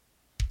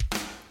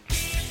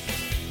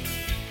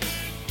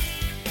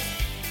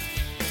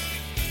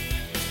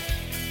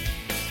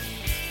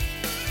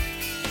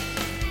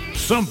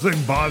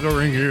something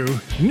bothering you?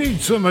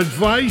 Need some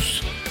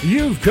advice?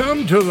 You've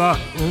come to the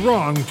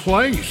wrong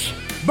place.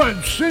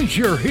 But since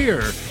you're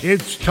here,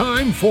 it's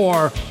time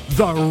for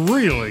the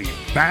Really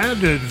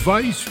Bad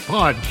Advice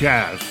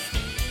Podcast.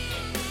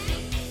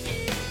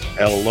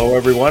 Hello,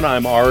 everyone.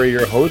 I'm Ari,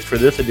 your host for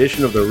this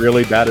edition of the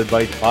Really Bad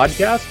Advice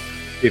Podcast.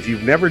 If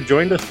you've never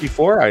joined us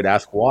before, I'd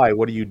ask why.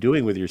 What are you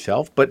doing with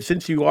yourself? But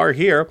since you are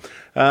here,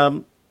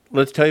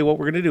 let's tell you what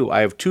we're going to do.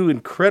 I have two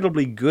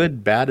incredibly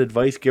good bad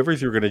advice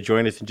givers who are going to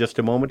join us in just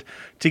a moment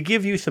to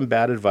give you some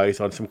bad advice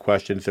on some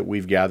questions that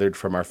we've gathered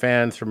from our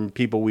fans, from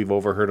people we've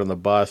overheard on the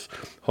bus,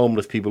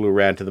 homeless people who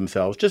ran to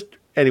themselves, just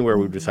anywhere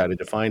we've decided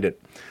to find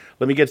it.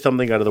 Let me get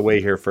something out of the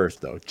way here first,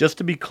 though. Just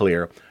to be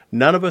clear,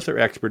 none of us are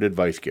expert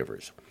advice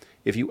givers.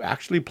 If you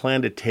actually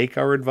plan to take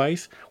our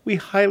advice, we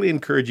highly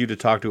encourage you to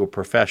talk to a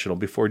professional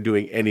before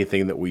doing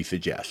anything that we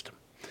suggest.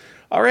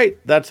 All right,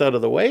 that's out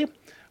of the way.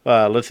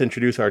 Let's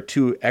introduce our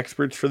two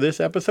experts for this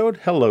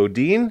episode. Hello,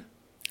 Dean.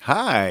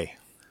 Hi.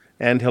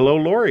 And hello,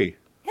 Lori.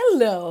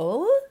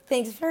 Hello.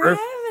 Thanks for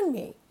having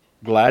me.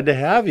 Glad to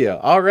have you.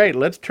 All right,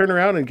 let's turn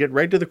around and get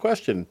right to the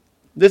question.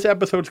 This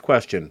episode's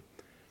question: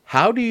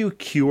 how do you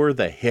cure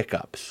the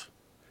hiccups?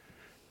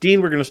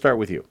 Dean, we're going to start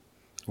with you.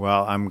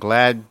 Well, I'm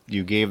glad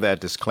you gave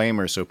that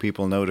disclaimer so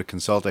people know to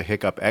consult a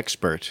hiccup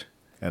expert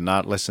and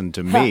not listen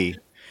to me,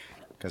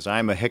 because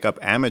I'm a hiccup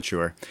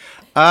amateur.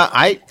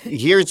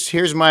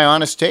 Here's my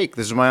honest take.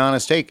 This is my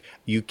honest take.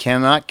 You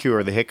cannot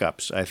cure the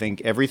hiccups. I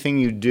think everything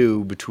you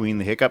do between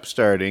the hiccups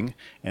starting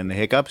and the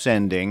hiccups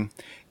ending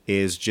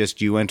is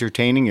just you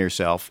entertaining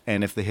yourself.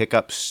 And if the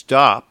hiccups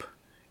stop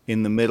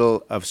in the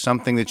middle of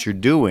something that you're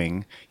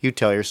doing, you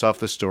tell yourself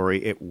the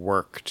story, it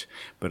worked.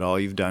 But all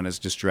you've done is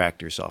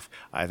distract yourself.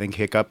 I think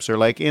hiccups are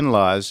like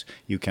in-laws.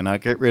 You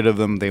cannot get rid of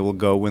them. They will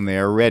go when they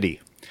are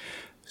ready.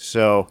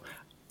 So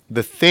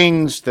the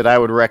things that I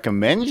would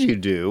recommend you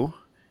do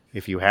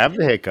if you have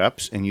the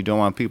hiccups and you don't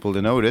want people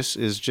to notice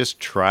is just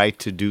try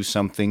to do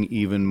something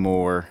even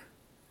more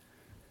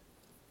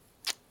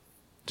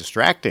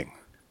distracting.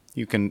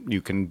 You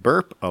can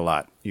burp a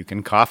lot. You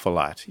can cough a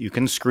lot. You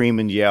can scream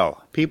and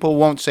yell. People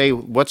won't say,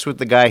 "What's with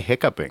the guy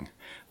hiccuping?"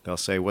 They'll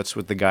say, "What's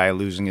with the guy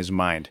losing his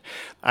mind?"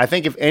 I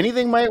think if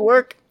anything might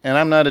work, and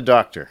I'm not a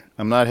doctor,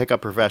 I'm not a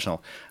hiccup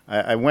professional.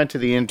 I went to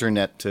the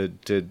internet to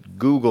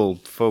Google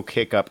folk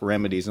hiccup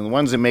remedies, and the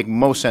ones that make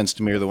most sense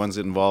to me are the ones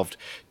that involved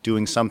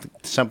doing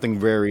something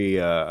very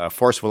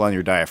forceful on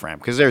your diaphragm,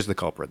 because there's the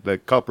culprit. The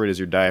culprit is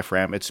your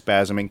diaphragm. It's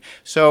spasming.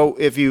 So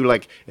if you,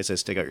 it says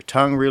stick out your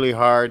tongue really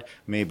hard,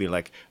 maybe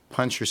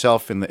punch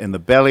yourself in the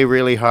belly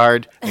really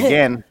hard.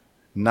 Again,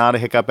 not a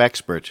hiccup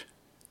expert.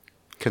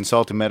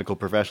 Consult a medical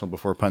professional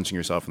before punching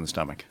yourself in the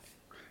stomach.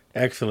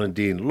 Excellent,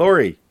 Dean.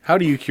 Lori, how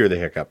do you cure the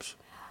hiccups?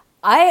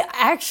 I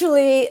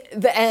actually,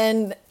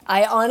 and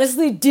I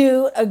honestly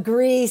do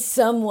agree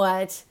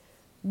somewhat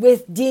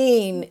with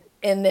Dean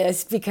in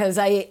this, because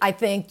I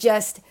think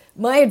just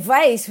my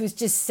advice was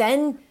just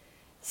send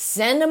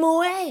them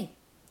away.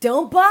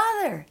 Don't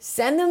bother.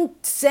 Send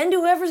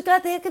whoever's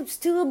got the hiccups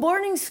to a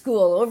boarding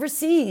school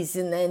overseas,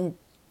 and then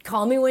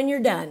call me when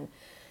you're done.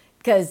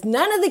 Because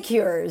none of the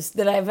cures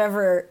that I've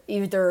ever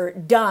either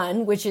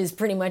done, which is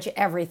pretty much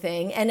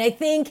everything, and I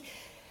think,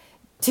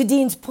 to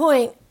Dean's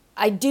point,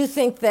 I do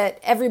think that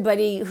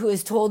everybody who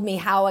has told me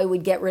how I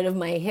would get rid of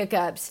my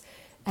hiccups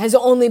has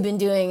only been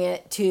doing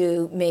it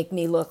to make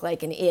me look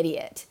like an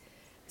idiot.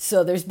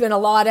 So there's been a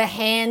lot of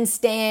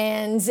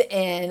handstands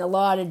and a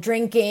lot of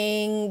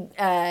drinking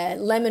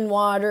lemon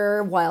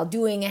water while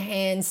doing a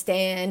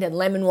handstand, and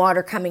lemon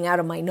water coming out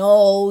of my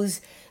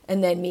nose,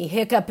 and then me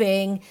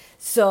hiccuping.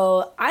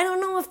 So I don't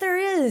know if there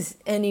is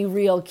any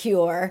real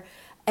cure.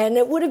 And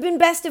it would have been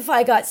best if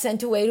I got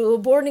sent away to a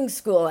boarding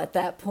school at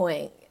that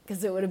point,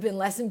 because it would have been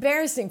less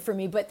embarrassing for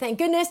me. But thank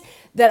goodness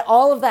that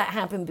all of that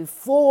happened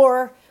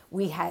before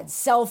we had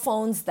cell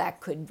phones that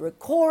could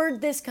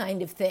record this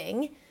kind of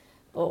thing.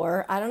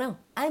 Or, I don't know,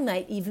 I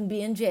might even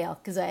be in jail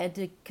because I had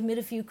to commit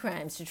a few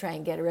crimes to try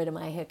and get rid of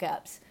my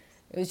hiccups.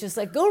 It was just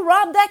like, go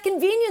rob that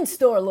convenience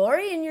store,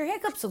 Lori, and your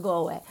hiccups will go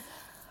away.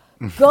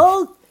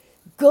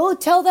 Go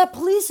tell that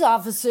police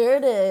officer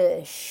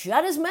to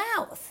shut his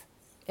mouth,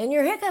 and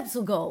your hiccups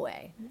will go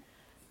away.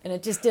 And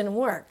it just didn't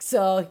work.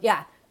 So,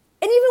 yeah.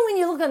 And even when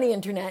you look on the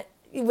internet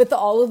with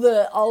all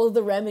of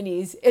the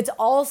remedies, it's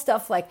all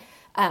stuff like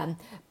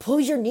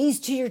pull your knees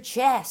to your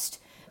chest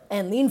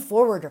and lean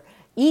forward, or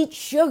eat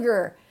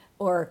sugar,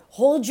 or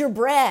hold your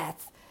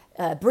breath,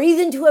 breathe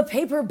into a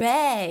paper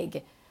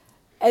bag.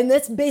 And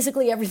that's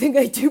basically everything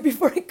I do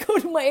before I go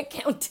to my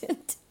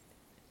accountant.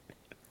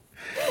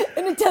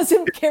 And it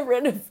doesn't get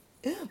rid of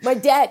my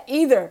debt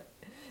either.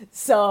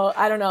 So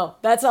I don't know.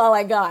 That's all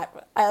I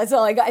got.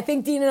 I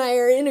think Dean and I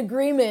are in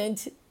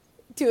agreement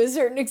to a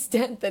certain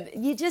extent that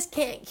you just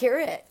can't cure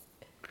it.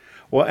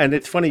 Well, and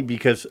it's funny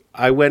because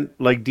I went,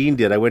 like Dean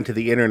did, I went to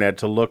the internet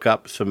to look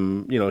up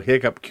some,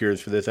 hiccup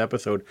cures for this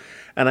episode.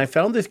 And I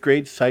found this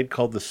great site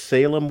called the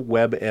Salem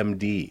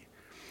WebMD.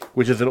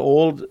 which is an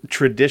old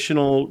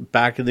traditional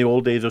back in the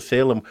old days of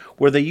Salem,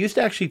 where they used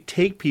to actually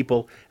take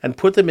people and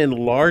put them in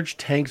large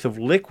tanks of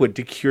liquid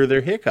to cure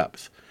their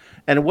hiccups.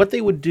 And what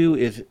they would do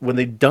is when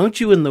they dunked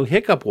you in the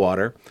hiccup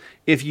water,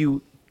 if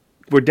you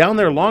were down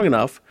there long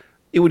enough,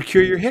 it would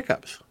cure your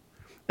hiccups.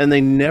 And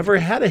they never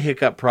had a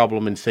hiccup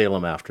problem in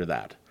Salem after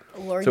that.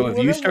 Lord, So if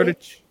you started...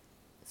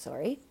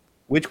 Sorry?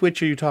 Which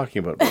witch are you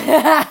talking about?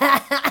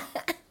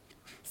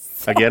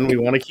 Again, we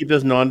want to keep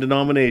this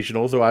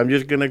non-denominational, so I'm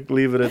just going to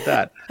leave it at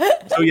that.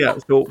 So yeah,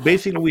 so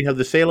basically we have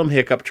the Salem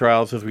hiccup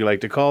trials, as we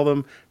like to call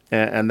them,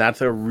 and that's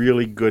a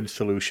really good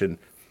solution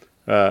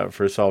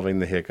for solving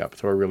the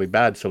hiccups, or a really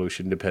bad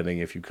solution, depending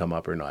if you come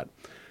up or not.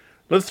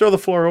 Let's throw the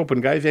floor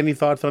open, guys. Any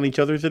thoughts on each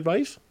other's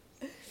advice?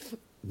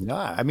 No,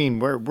 I mean,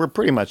 we're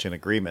pretty much in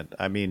agreement.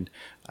 I mean,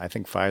 I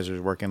think Pfizer's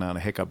working on a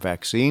hiccup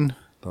vaccine.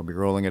 They'll be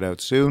rolling it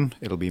out soon.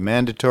 It'll be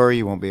mandatory.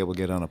 You won't be able to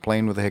get on a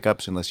plane with the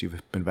hiccups unless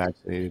you've been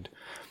vaccinated.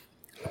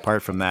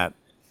 Apart from that,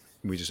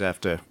 we just have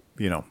to,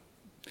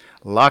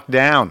 lock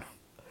down.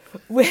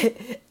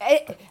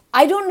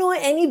 I don't know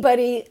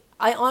anybody,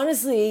 I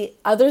honestly,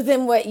 other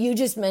than what you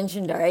just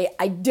mentioned, Ari,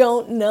 I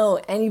don't know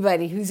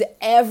anybody who's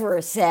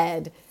ever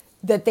said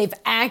that they've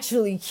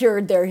actually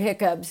cured their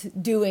hiccups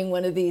doing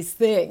one of these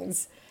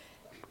things.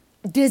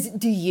 Do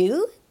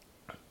you?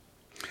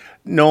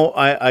 No,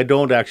 I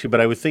don't actually, but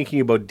I was thinking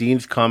about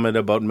Dean's comment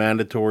about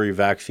mandatory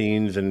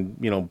vaccines and,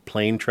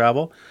 plane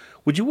travel.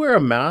 Would you wear a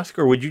mask,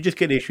 or would you just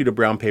get issued a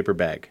brown paper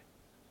bag?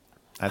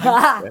 I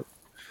think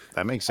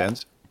that makes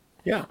sense.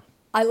 Yeah.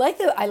 I like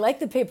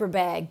the paper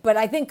bag, but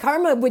I think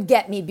karma would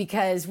get me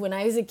because when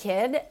I was a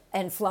kid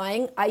and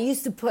flying, I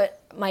used to put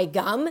my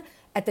gum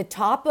at the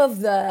top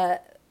of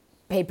the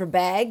paper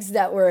bags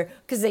that were,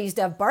 because they used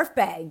to have barf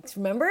bags,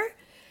 remember?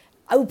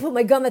 I would put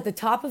my gum at the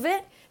top of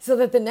it so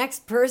that the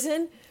next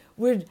person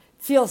would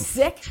feel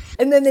sick,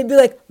 and then they'd be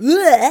like,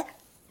 bleh!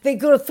 They'd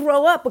go to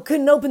throw up but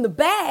couldn't open the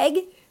bag,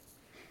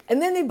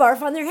 and then they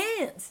barf on their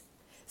hands.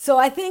 So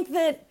I think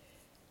that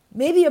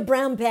maybe a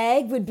brown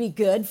bag would be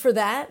good for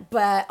that,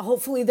 but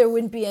hopefully there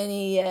wouldn't be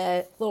any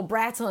little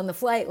brats on the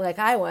flight like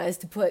I was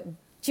to put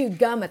chewed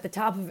gum at the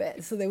top of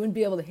it, so they wouldn't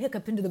be able to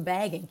hiccup into the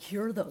bag and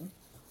cure them.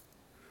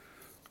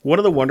 One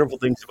of the wonderful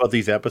things about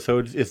these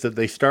episodes is that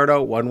they start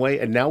out one way,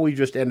 and now we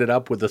just ended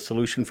up with a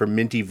solution for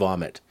minty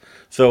vomit.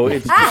 So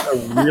it's just a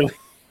really...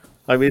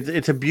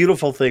 it's a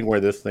beautiful thing where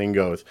this thing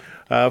goes.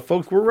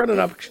 Folks, we're running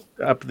up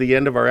to the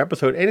end of our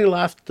episode. Any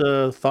last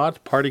thoughts,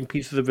 parting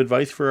pieces of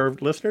advice for our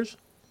listeners?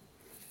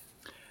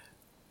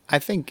 I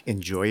think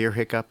enjoy your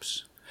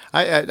hiccups.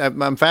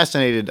 I'm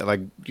fascinated,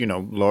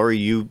 Laurie,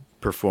 you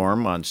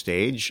perform on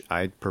stage.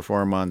 I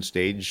perform on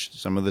stage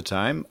some of the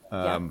time.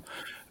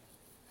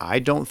 I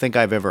don't think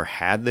I've ever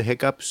had the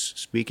hiccups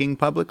speaking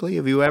publicly.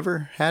 Have you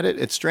ever had it?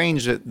 It's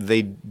strange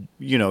that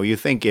you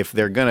think if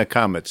they're going to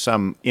come at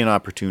some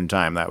inopportune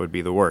time, that would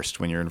be the worst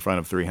when you're in front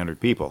of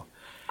 300 people.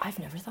 I've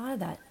never thought of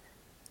that.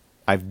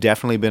 I've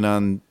definitely been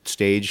on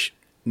stage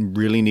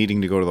really needing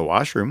to go to the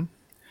washroom.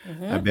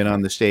 Mm-hmm. I've been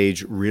on the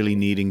stage really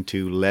needing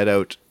to let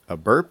out a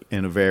burp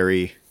in a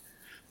very,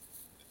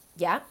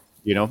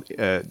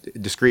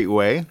 discreet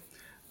way.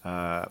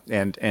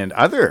 And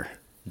other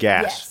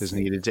gas is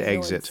needed to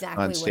exit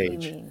exactly on stage.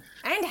 What you mean.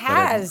 And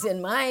has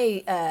in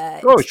my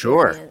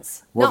sure.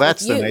 experience. Well, Not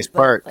that's with the you, nice but,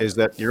 part is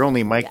that you're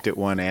only mic'd at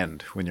one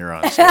end when you're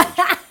on stage.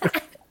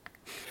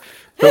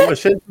 So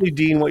essentially,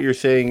 Dean, what you're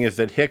saying is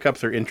that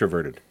hiccups are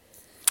introverted.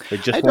 They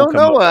just I won't don't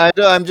come know. up.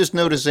 I'm just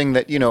noticing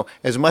that,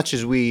 as much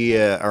as we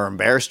are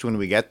embarrassed when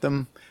we get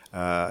them,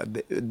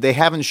 they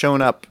haven't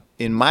shown up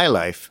in my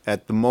life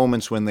at the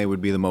moments when they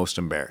would be the most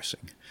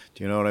embarrassing.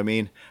 Do you know what I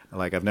mean?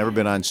 Like, I've never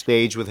been on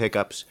stage with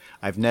hiccups.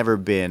 I've never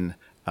been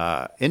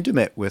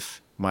intimate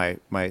with my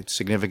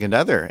significant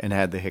other and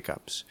had the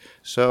hiccups.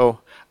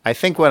 So I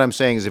think what I'm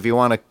saying is if you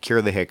want to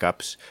cure the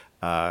hiccups,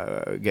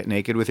 get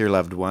naked with your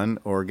loved one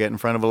or get in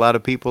front of a lot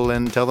of people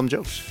and tell them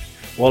jokes.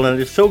 Well, and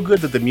it's so good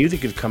that the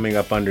music is coming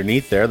up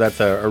underneath there. That's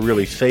a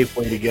really safe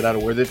way to get out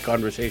of where this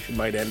conversation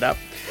might end up.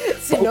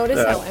 So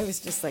notice how I was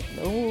just like,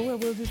 no, I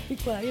will just be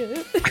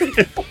quiet.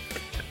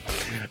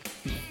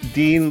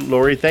 Dean,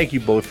 Laurie, thank you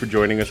both for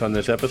joining us on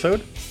this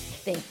episode.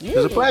 Thank you. It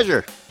was a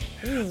pleasure.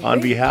 On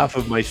behalf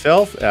of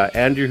myself,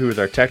 Andrew, who is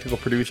our technical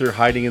producer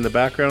hiding in the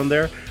background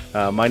there,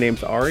 my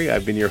name's Ari.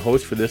 I've been your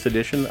host for this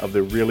edition of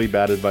the Really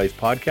Bad Advice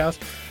podcast.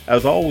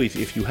 As always,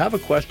 if you have a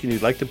question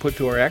you'd like to put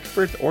to our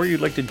experts or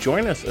you'd like to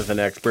join us as an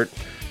expert,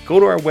 go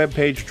to our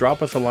webpage,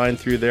 drop us a line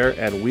through there,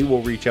 and we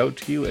will reach out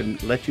to you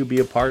and let you be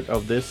a part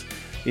of this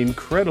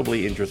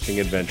incredibly interesting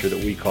adventure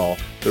that we call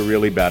the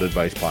Really Bad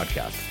Advice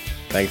podcast.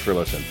 Thanks for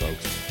listening,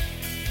 folks.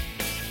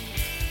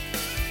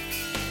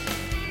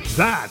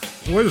 That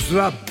was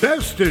the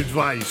best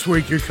advice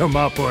we could come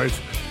up with.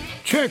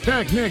 Check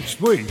back next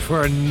week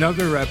for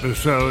another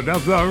episode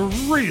of the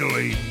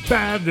Really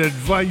Bad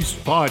Advice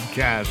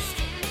podcast.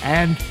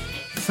 And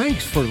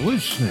thanks for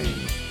listening.